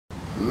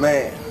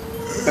Man,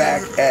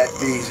 back at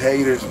these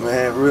haters,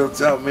 man. Real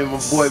talk, man. My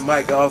boy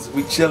Michael Alston,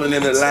 we chilling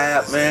in the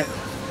lab, man.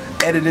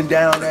 Editing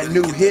down that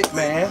new hit,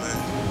 man.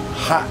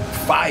 Hot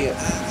fire.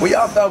 Well,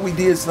 y'all thought we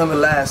did something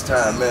last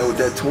time, man, with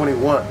that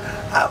 21.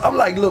 I'm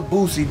like little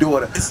Boosie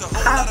daughter.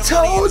 I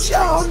told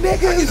y'all,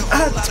 niggas.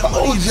 I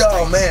told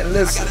y'all, man.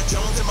 Listen,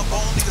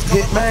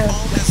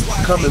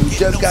 Hitman coming. We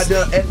just got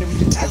done editing.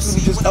 We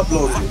just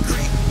uploaded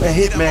it. Man,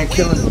 Hitman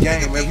killing the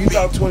game, man. If you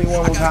thought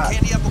 21 was hot,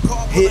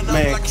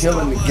 Hitman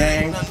killing the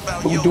game.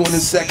 But we're doing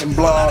this second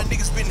blog,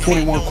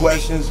 21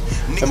 questions.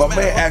 And my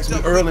man asked me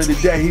earlier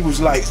today, he was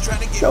like,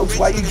 Yolks,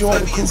 why you join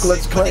the Ku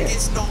Klux Klan?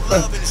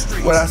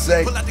 What I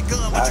say?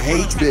 I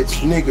hate bitch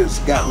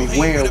niggas got me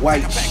wearing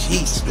white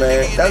sheets,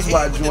 man. That's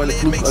why I joined the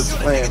Ku Klux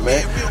Klan,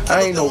 man.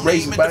 I ain't no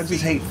racist, but I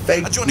just hate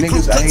fake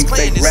niggas. I hate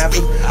fake rappers.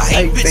 I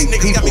hate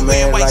fake people,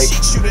 man. Like,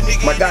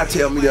 my guy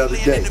tell me the other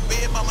day,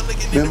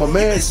 man, my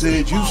man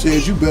said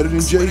you better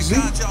than Jay-Z.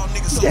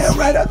 Damn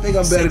right, I think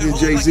I'm better than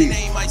Jay-Z.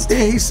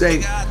 Then he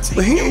say,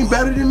 but he ain't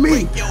better than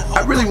me.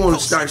 I really want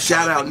to start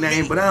shout out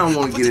name, but I don't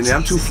want to get in there.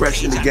 I'm too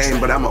fresh in the game,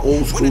 but I'm an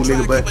old school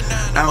nigga, but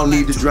I don't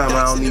need the drama,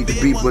 I don't need the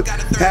beat. But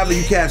having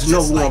you cats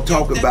know who I'm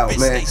talking about,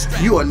 man.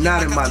 You are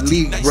not in my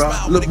league,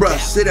 bruh. Look, bruh,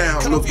 sit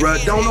down, look,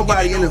 bruh. Don't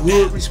nobody in the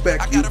hood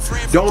respect you.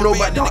 Don't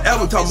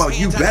ever talk about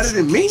you better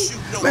than me.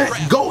 Man,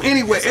 go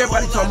anywhere.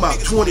 Everybody talking about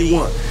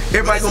 21.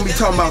 Everybody gonna be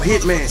talking about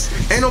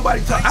Hitman. Ain't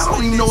nobody talk. I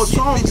don't even know what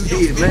song you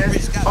did, man.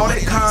 All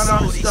that con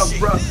artist stuff,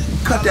 bruh.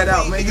 Cut that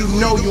out, man. You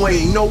know you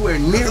ain't nowhere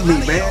near me,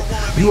 man.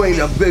 You ain't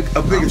a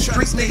bigger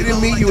street nigga than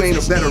me. You ain't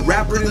a better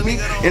rapper than me.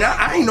 And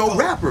I ain't no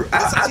rapper.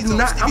 I'm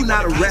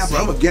not a rapper.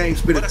 I'm a game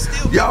spitter.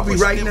 Y'all be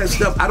writing that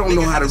stuff. I don't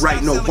know how to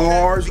write no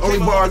bars. Only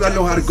bars I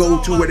know how to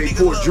go to where they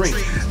pour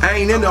drinks. I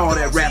ain't into all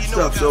that rap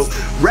stuff. So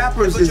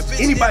rappers is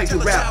anybody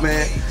can rap,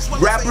 man.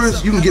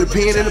 Rappers, you can get a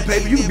pen and a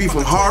paper. You can be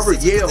from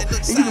Harvard, Yale,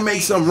 and you can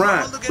make some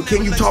rhyme. But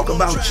can you talk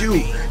about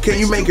you? Can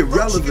you make it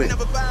relevant?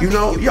 You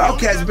know, y'all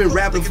cats been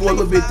rapping for a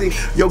little bit.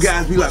 Yo,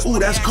 guys be like, ooh,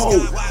 that's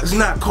cold. It's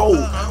not cold.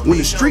 When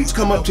the streets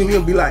come up to you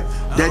and be like,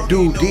 that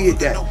dude did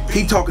that.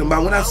 He talking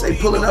about, when I say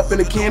pulling up in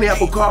a candy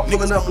apple car,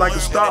 pulling up like a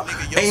star,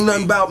 ain't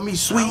nothing about me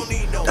sweet.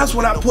 That's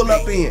what I pull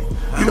up in.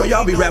 You know,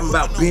 y'all be rapping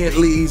about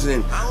Bentleys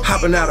and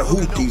hopping out of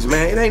hoopties,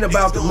 man. It ain't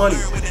about the money.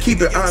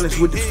 Keep it honest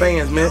with the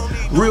fans, man.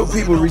 Real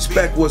people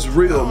respect what's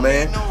real,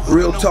 man.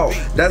 Real talk.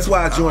 That's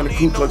why I joined the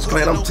Ku Klux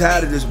Klan. I'm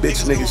tired of this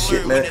bitch nigga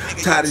shit, man.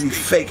 Tired of these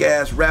fake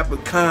ass rapper,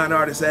 con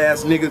artist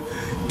ass niggas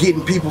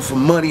getting people for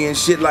money and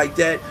shit like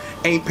that.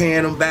 Ain't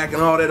paying them back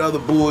and all that other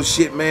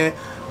bullshit, man.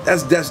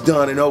 That's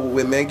done and over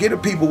with, man. Get the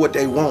people what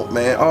they want,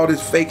 man. All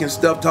this faking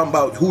stuff, talking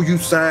about who you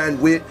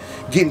signed with,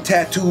 getting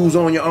tattoos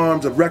on your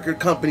arms of record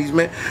companies,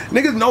 man.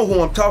 Niggas know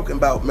who I'm talking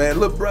about, man.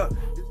 Look, bro.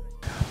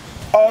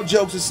 All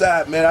jokes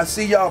aside, man, I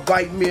see y'all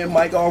biting me in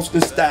Mike Alston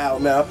style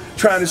now,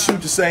 trying to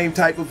shoot the same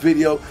type of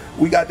video.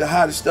 We got the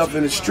hottest stuff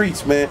in the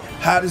streets, man.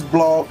 Hottest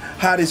blog,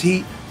 hottest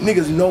heat.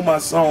 Niggas know my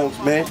songs,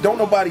 man. Don't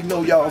nobody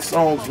know y'all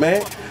songs,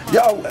 man.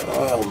 Y'all,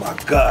 oh my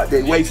God,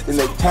 they wasting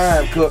their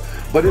time,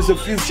 but there's a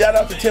few, shout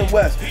out to Tim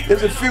West,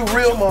 there's a few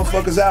real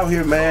motherfuckers out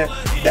here, man,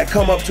 that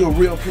come up to a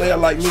real player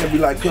like me and be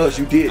like, cuz,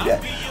 you did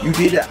that. You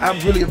did that. I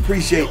really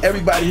appreciate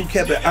everybody who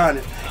kept it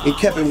honest and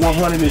kept it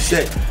 100 and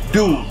said,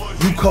 dude,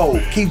 you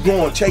cold, keep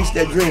going, chase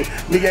that dream.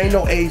 Nigga, ain't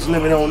no age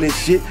limit on this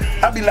shit.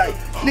 I be like,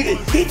 nigga,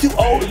 he too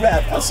old to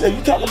rap. I said,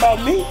 you talking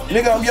about me?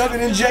 Nigga, I'm younger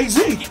than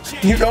Jay-Z.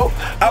 You know,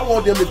 I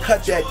want them to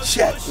cut that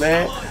check,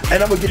 man.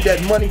 And I'm gonna get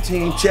that money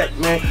team check,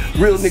 man.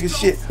 Real nigga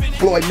shit.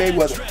 Floyd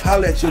Mayweather,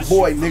 holla at your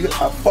boy, nigga.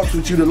 I fucked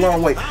with you the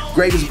long way.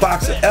 Greatest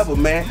boxer ever,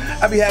 man.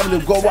 I be having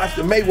to go watch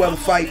the Mayweather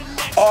fight,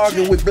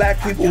 arguing with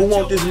black people who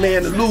want this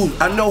man to lose.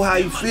 I know how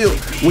you feel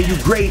when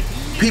you great.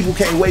 People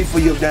can't wait for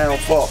your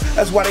downfall.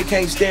 That's why they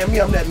can't stand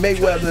me. I'm that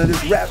Mayweather of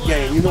this rap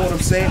game. You know what I'm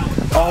saying?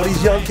 All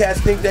these young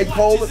cats think they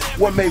colder.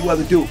 What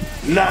Mayweather do?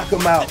 Knock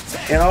them out.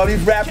 And all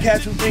these rap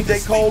cats who think they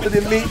colder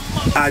than me,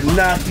 I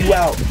knock you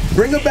out.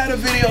 Bring a better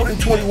video than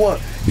 21.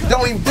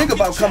 Don't even think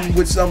about coming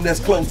with something that's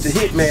close to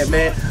Hitman,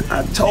 man.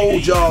 I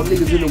told y'all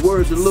niggas, in the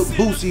words of little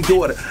Boosie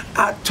daughter.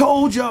 I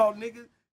told y'all niggas.